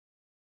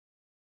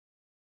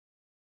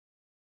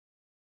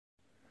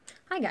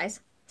Hi guys.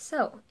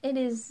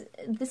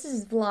 This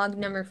is vlog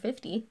number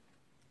 50.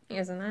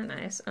 Isn't that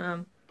nice?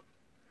 I'm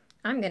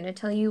gonna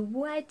tell you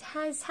what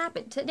has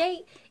happened.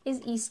 Today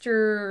is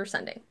Easter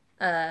Sunday.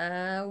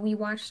 We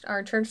watched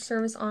our church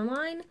service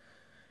online,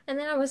 and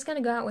then I was gonna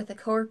go out with a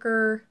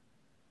coworker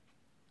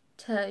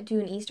to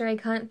do an Easter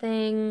egg hunt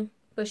thing,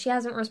 but she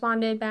hasn't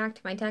responded back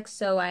to my text,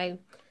 so I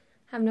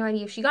have no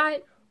idea if she got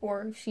it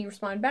or if she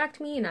responded back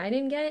to me and I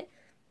didn't get it.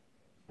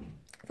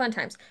 Fun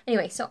times.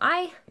 Anyway, so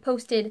I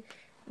posted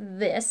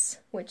this,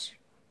 which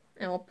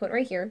I'll put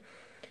right here,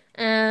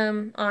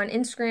 on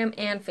Instagram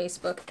and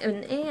Facebook,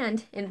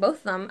 and in both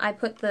of them I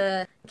put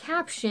the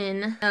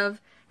caption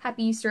of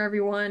 "Happy Easter,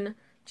 everyone.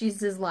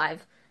 Jesus is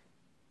alive,"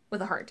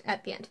 with a heart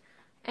at the end.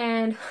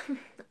 And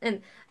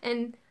and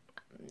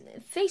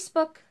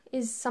Facebook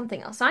is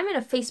something else. So I'm in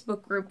a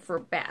Facebook group for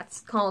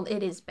bats called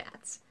 "It Is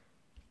Bats,"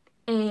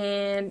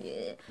 and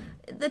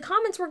the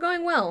comments were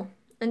going well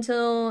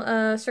until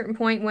a certain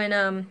point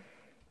when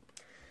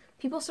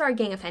people started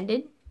getting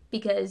offended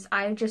because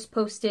I just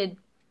posted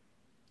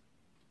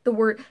the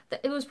word.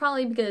 It was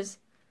probably because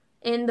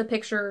in the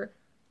picture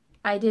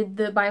I did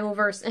the Bible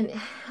verse and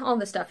all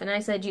this stuff, and I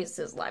said Jesus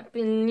is alive.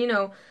 And you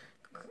know,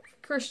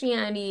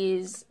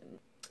 Christianity's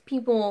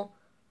people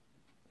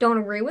don't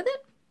agree with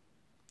it.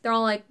 They're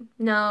all like,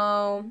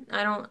 no,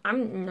 I don't,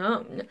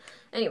 no.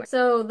 Anyway,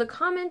 so the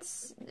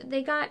comments,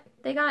 they got,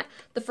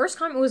 the first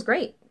comment was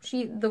great.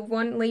 The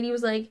one lady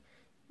was like,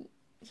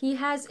 "He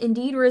has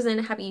indeed risen,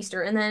 happy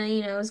Easter." And then,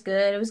 you know, it was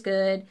good.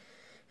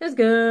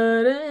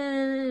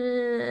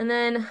 And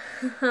then,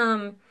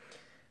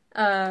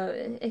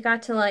 it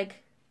got to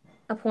like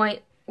a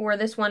point where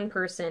this one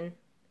person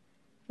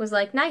was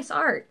like, "Nice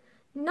art."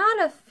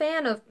 Not a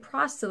fan of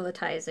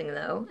proselytizing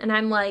though. And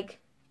I'm like,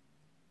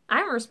 I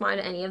haven't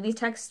responded to any of these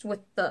texts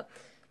with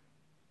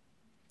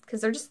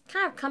because they're just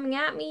kind of coming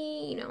at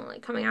me, you know,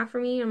 like coming after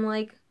me. I'm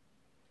like,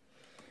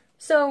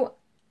 so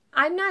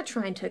I'm not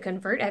trying to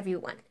convert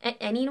everyone.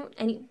 I'm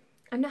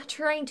not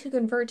trying to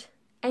convert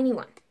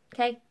anyone,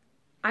 okay?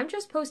 I'm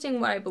just posting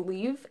what I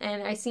believe,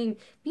 and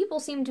people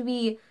seem to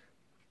be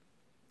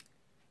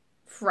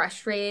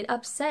frustrated,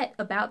 upset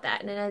about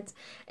that. And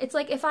it's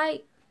like if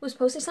I was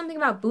posting something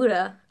about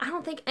Buddha, I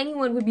don't think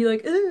anyone would be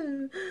like,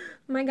 "Oh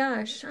my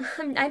gosh,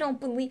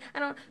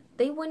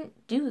 they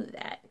wouldn't do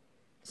that."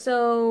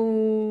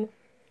 So,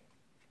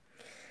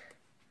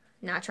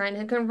 not trying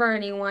to convert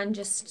anyone,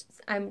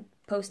 just I'm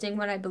posting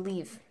what I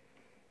believe.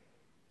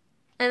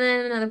 And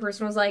then another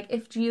person was like,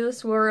 "If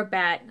Jesus were a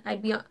bat,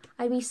 I'd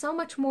be so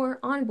much more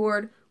on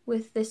board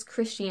with this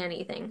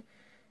Christianity thing."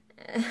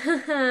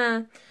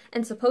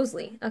 And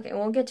supposedly, okay,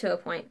 we'll get to a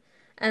point.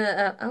 And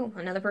oh,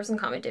 another person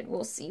commented.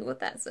 We'll see what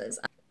that says.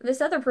 This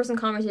other person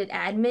commented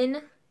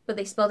admin, but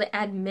they spelled it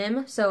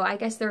admin, so I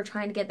guess they're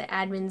trying to get the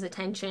admin's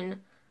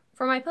attention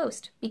for my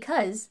post,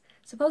 because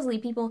supposedly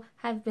people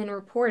have been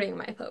reporting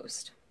my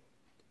post.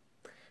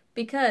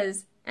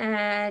 Because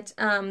at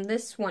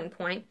this one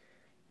point,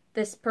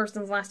 this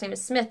person's last name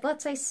is Smith.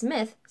 Let's say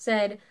Smith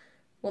said,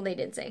 well, they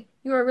did say,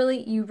 you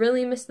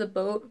really missed the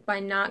boat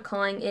by not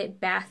calling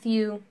it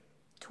Matthew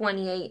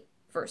 28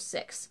 verse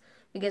 6.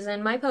 Because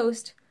in my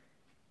post,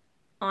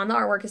 on the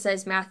artwork, it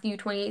says Matthew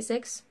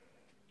 28:6.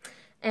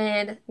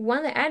 And one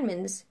of the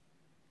admins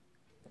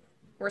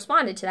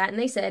responded to that, and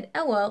they said,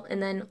 "LOL,"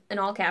 and then in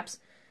all caps,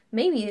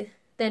 "Maybe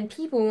then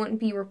people wouldn't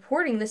be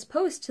reporting this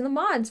post to the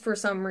mods for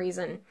some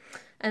reason."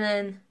 And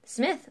then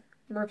Smith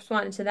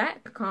responded to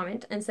that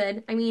comment and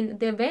said, "I mean,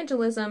 the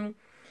evangelism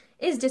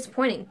is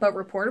disappointing, but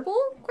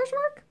reportable? ?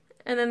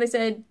 And then they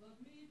said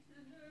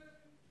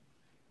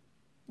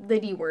the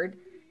D word,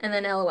 and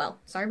then LOL.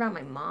 Sorry about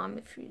my mom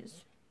if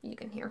you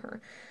can hear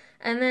her.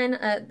 And then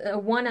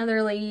one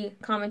other lady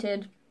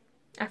commented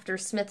after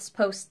Smith's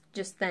post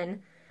just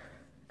then,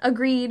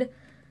 agreed,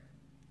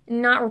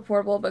 not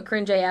reportable, but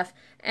cringe AF.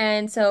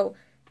 And so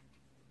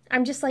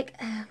I'm just like,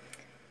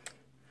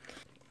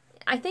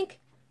 I think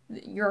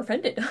you're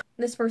offended.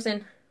 This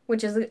person,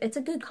 it's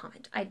a good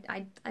comment,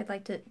 I'd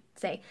like to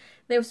say.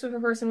 This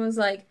person was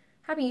like,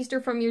 "Happy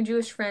Easter from your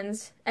Jewish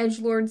friends.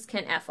 Edgelords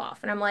can F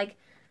off." And I'm like,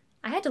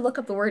 I had to look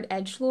up the word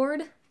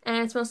edgelord, and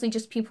it's mostly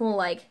just people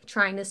like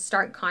trying to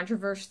start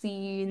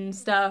controversy and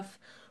stuff,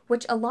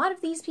 which a lot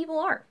of these people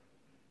are.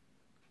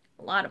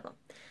 A lot of them.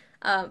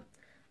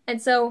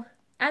 And so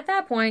at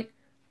that point,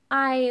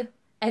 I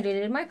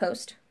edited my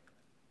post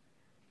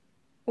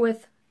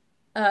with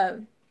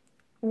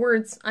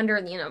words under,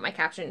 you know, my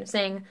caption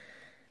saying,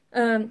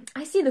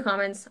 "I see the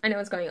comments. I know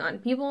what's going on.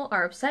 People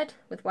are upset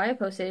with what I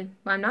posted,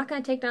 but I'm not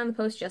going to take down the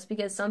post just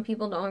because some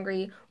people don't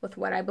agree with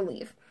what I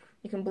believe.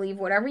 You can believe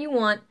whatever you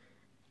want,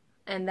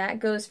 and that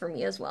goes for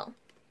me as well."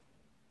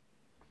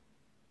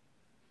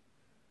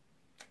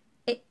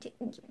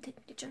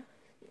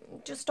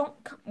 Just don't.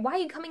 Why are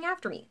you coming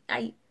after me?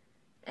 I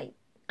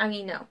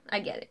mean, no, I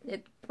get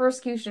it.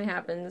 Persecution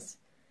happens.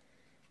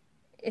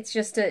 It's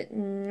just a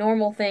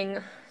normal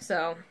thing.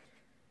 So,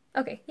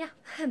 okay, yeah,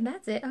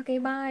 that's it. Okay,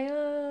 bye.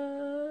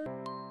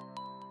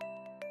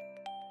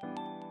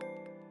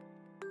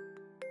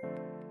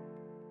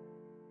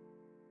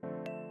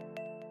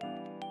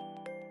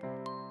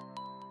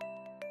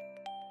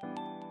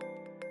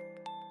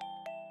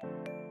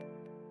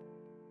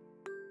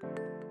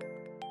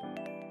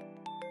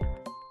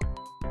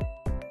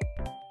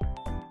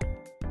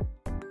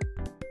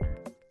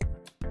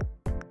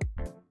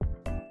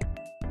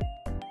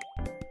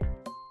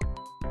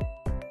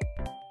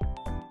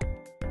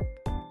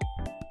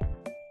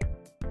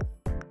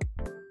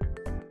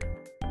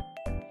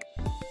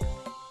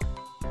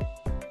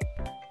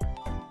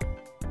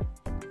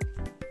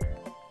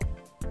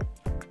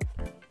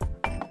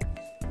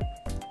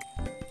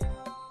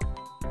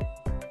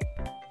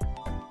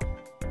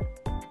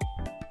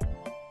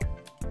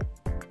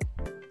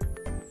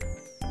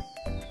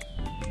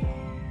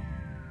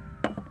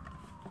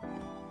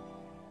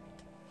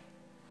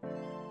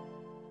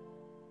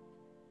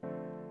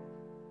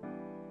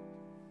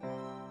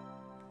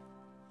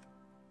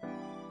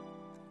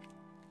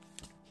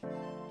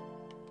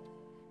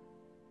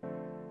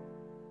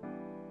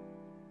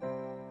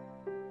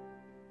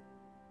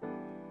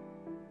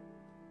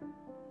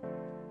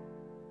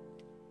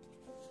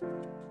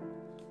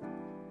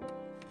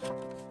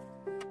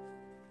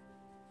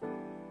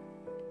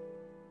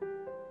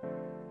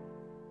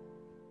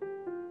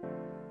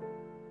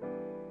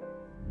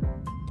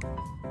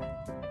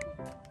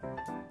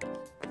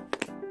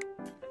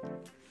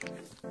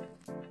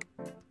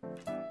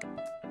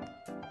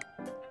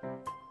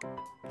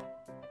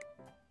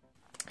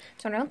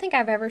 So I don't think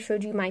I've ever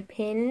showed you my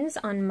pins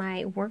on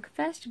my work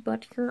vest,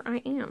 but here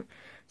I am.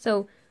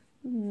 So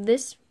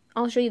this,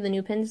 I'll show you the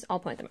new pins.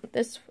 I'll point them out.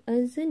 This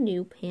is a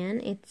new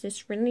pin. It's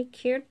this really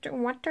cute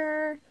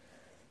water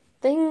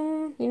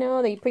thing, you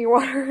know, that you put your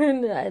water in,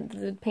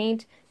 the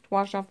paint to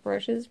wash off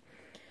brushes.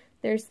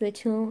 There's the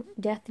Till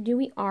Death Do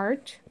We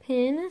Art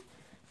pin.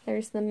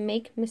 There's the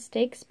Make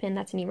Mistakes pin.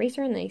 That's an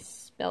eraser, and they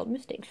spelled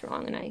mistakes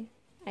wrong, and I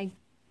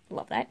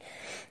love that.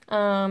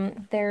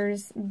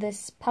 There's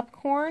this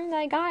popcorn that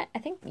I got, I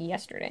think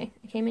yesterday.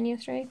 It came in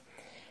yesterday.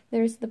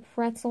 There's the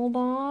pretzel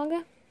dog.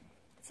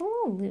 It's a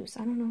little loose. I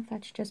don't know if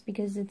that's just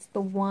because it's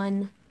the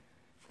one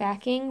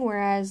backing,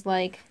 whereas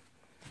like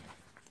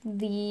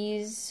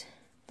these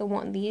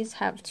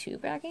have two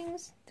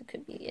backings. That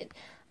could be it.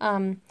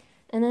 And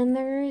then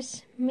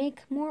there's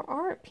Make More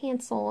Art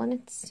pencil, and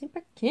it's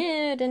super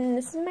cute, and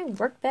this is my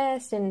work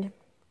vest, and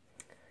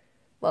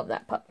love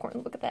that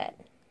popcorn. Look at that.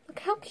 Look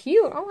how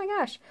cute. Oh my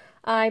gosh.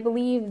 I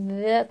believe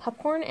the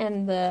popcorn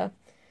and the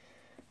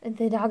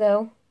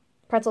doggo,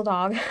 pretzel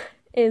dog,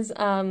 is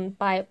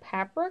by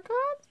Paprika.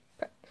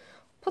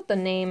 Put the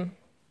name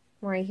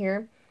right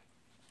here.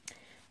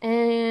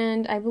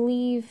 And I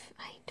believe,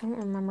 I don't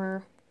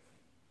remember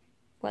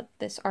what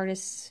this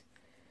artist's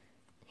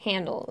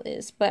handle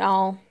is, but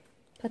I'll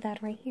put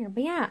that right here.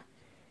 But yeah,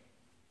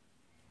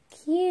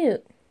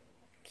 cute,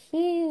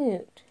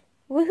 cute,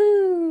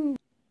 woohoo!